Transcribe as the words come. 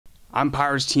I'm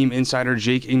Pirates team insider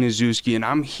Jake Ignazuski, and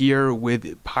I'm here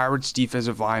with Pirates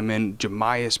defensive lineman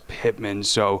Jamiyus Pittman.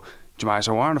 So, Jamiyus,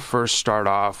 I wanted to first start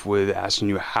off with asking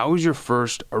you, how was your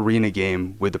first arena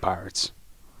game with the Pirates?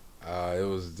 It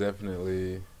was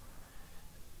definitely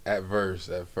adverse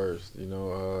at first,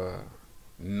 nowhere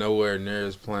near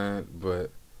as planned,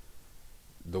 but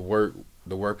the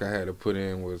work I had to put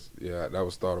in was, that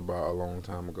was thought about a long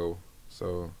time ago.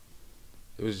 So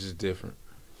it was just different.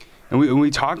 And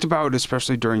we talked about,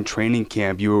 especially during training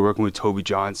camp, you were working with Toby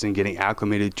Johnson, getting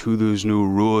acclimated to those new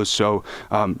rules. So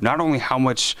not only how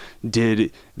much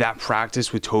did that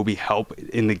practice with Toby help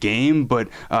in the game, but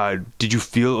did you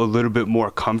feel a little bit more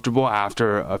comfortable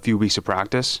after a few weeks of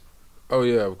practice? Oh,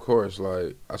 yeah, of course.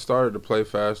 Like, I started to play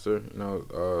faster.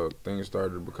 Things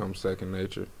started to become second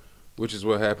nature, which is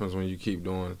what happens when you keep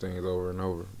doing things over and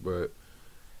over. But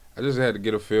I just had to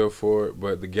get a feel for it,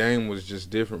 but the game was just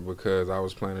different because I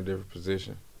was playing a different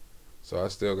position. So I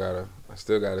still gotta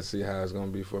see how it's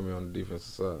gonna be for me on the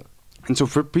defensive side. And so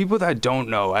for people that don't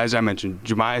know, as I mentioned,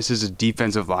 Jamiyus is a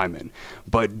defensive lineman,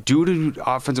 but due to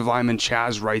offensive lineman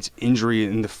Chasz Wright's injury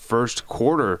in the first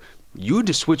quarter, you had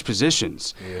to switch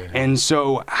positions. Yeah. And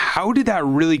so how did that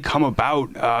really come about,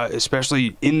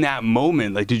 especially in that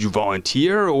moment? Like, did you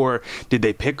volunteer or did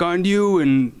they pick on you?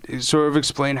 And sort of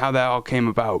explain how that all came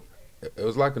about. It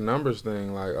was like a numbers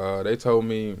thing. Like, they told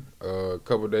me a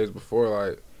couple of days before,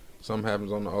 like, something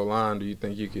happens on the O-line, do you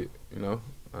think you could,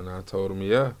 And I told them,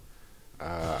 yeah.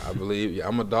 I believe,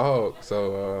 I'm a dog,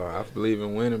 so I believe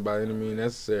in winning by any means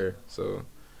necessary. So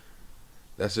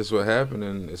that's just what happened,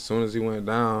 and as soon as he went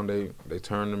down, they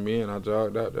turned to me, and I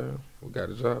jogged out there. We got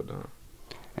the job done.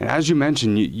 And as you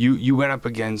mentioned, you went up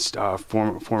against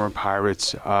former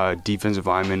Pirates defensive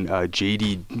lineman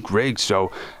J.D. Griggs.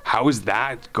 So how is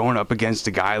that going up against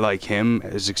a guy like him,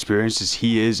 as experienced as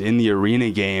he is in the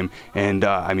arena game? And,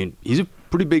 he's a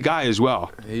pretty big guy as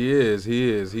well. He is.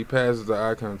 He passes the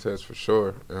eye contest for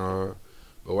sure.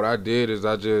 But what I did is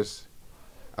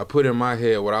I put in my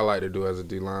head what I like to do as a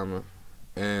D lineman.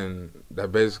 And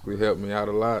that basically helped me out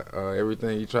a lot.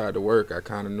 Everything he tried to work, I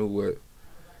kind of knew what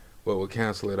would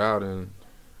cancel it out, and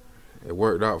it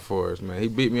worked out for us, man. He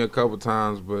beat me a couple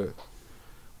times, but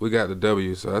we got the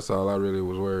W, so that's all I really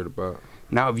was worried about.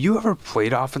 Now, have you ever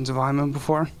played offensive lineman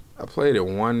before? I played it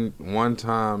one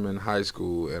time in high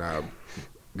school, and I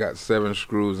got 7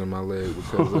 screws in my leg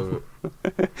because of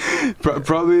it.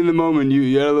 Probably in the moment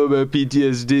you had a little bit of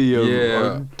PTSD.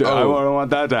 Yeah. I don't want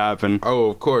that to happen. Oh,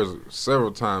 of course.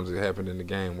 Several times it happened in the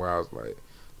game where I was like,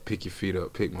 pick your feet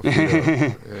up, pick my feet up.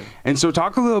 Yeah. And so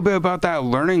talk a little bit about that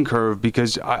learning curve,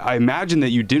 because I imagine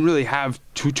that you didn't really have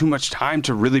too much time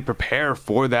to really prepare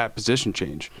for that position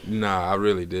change. Nah, I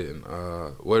really didn't.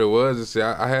 What it was is,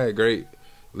 I had great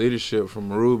leadership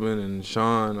from Ruben and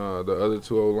Sean, the other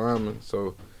 2 old linemen.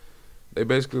 So they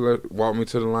basically walked me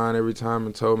to the line every time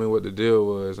and told me what the deal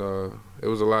was. It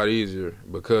was a lot easier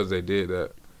because they did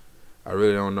that. I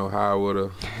really don't know how I would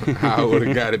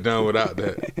have got it done without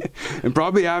that. And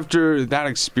probably after that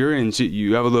experience,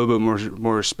 you have a little bit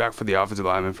more respect for the offensive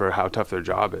linemen for how tough their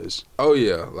job is. Oh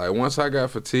yeah, like once I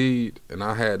got fatigued and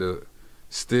I had to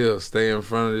still stay in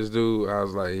front of this dude, I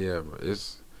was like, yeah, bro,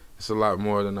 it's a lot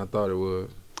more than I thought it was.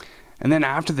 And then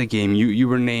after the game, you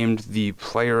were named the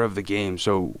player of the game.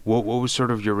 So what was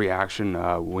sort of your reaction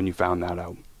when you found that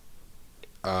out?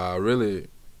 Really,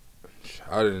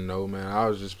 I didn't know, man. I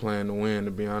was just playing to win,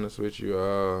 to be honest with you.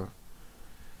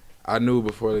 I knew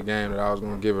before the game that I was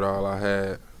going to give it all I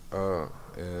had,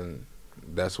 and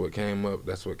that's what came up.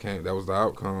 That was the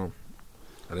outcome.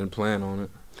 I didn't plan on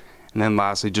it. And then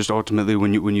lastly, just ultimately,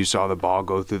 when you saw the ball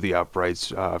go through the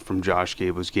uprights from Josh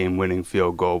Gable's game-winning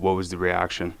field goal, what was the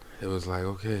reaction? It was like,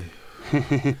 okay,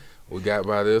 we got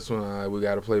by this one. We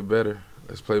got to play better.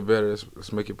 Let's play better.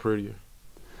 Let's make it prettier.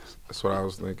 That's what I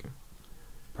was thinking.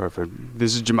 Perfect.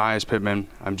 This is Jamiyus Pittman.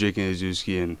 I'm Jake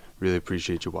Ignazuski, and really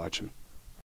appreciate you watching.